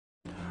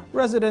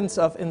Residents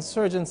of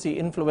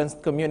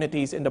insurgency-influenced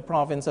communities in the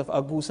province of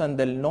Agusan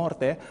del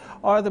Norte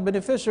are the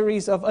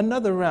beneficiaries of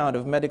another round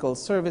of medical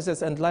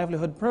services and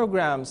livelihood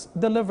programs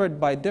delivered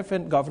by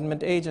different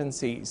government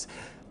agencies.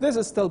 This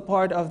is still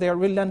part of their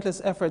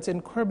relentless efforts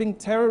in curbing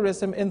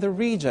terrorism in the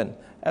region,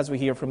 as we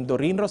hear from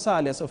Doreen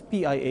Rosales of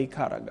PIA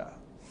Caraga.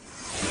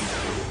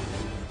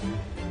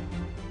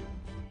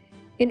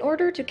 In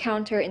order to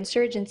counter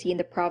insurgency in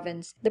the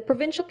province, the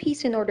Provincial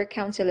Peace and Order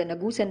Council in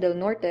Agusan del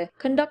Norte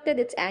conducted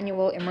its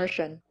annual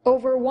immersion.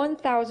 Over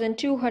 1,200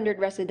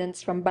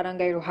 residents from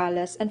Barangay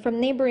Rojales and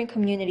from neighboring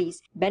communities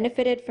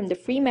benefited from the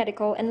free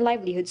medical and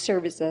livelihood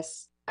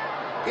services.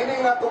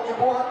 Kini nga itong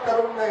ibuhat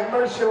karon nga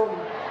immersion,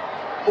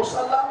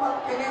 usa lamang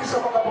kini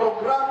sa mga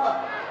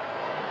programa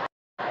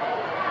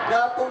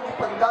nga itong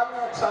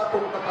ipagdangag sa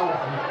atong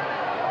katawan.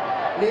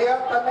 Niya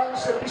tanang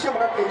serbisyo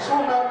mga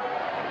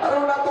kaisunan,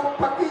 aron natong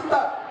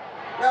pakita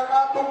ng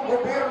atong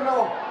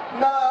gobyerno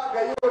na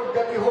gayon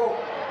ganiho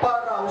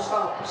para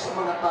usap sa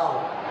mga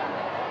tao.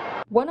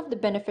 One of the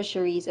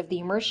beneficiaries of the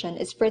immersion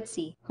is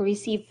Fritzy, who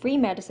received free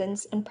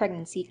medicines and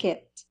pregnancy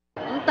kits.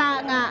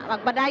 Unta nga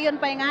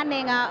magpadayon pa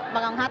ngani nga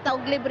manganghatag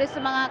og libre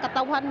sa mga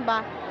katawhan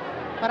ba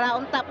para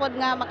unta pod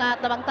nga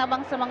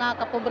makatabang-tabang sa mga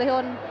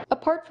kapobrehon.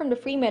 Apart from the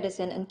free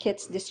medicine and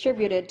kits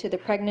distributed to the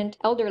pregnant,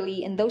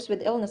 elderly, and those with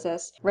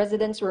illnesses,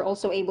 residents were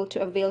also able to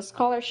avail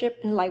scholarship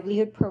and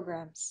livelihood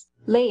programs.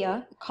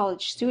 Leah, a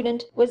college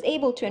student, was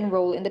able to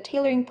enroll in the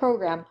tailoring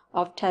program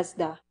of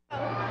TESDA.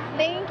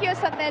 Thank you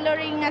sa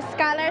tailoring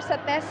scholar sa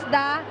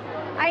TESDA.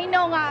 I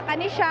know nga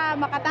kani siya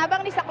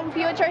makatabang ni sa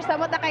future sa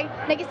mata kay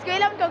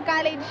nag-eskwela ko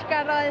college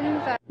karon.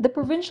 The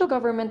provincial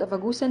government of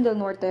Agusan del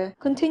Norte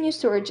continues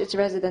to urge its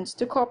residents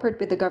to cooperate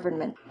with the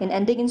government in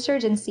ending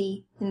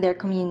insurgency in their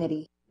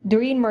community.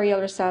 Doreen Mariel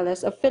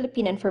Rosales of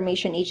Philippine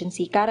Information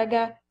Agency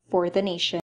Caraga for The Nation.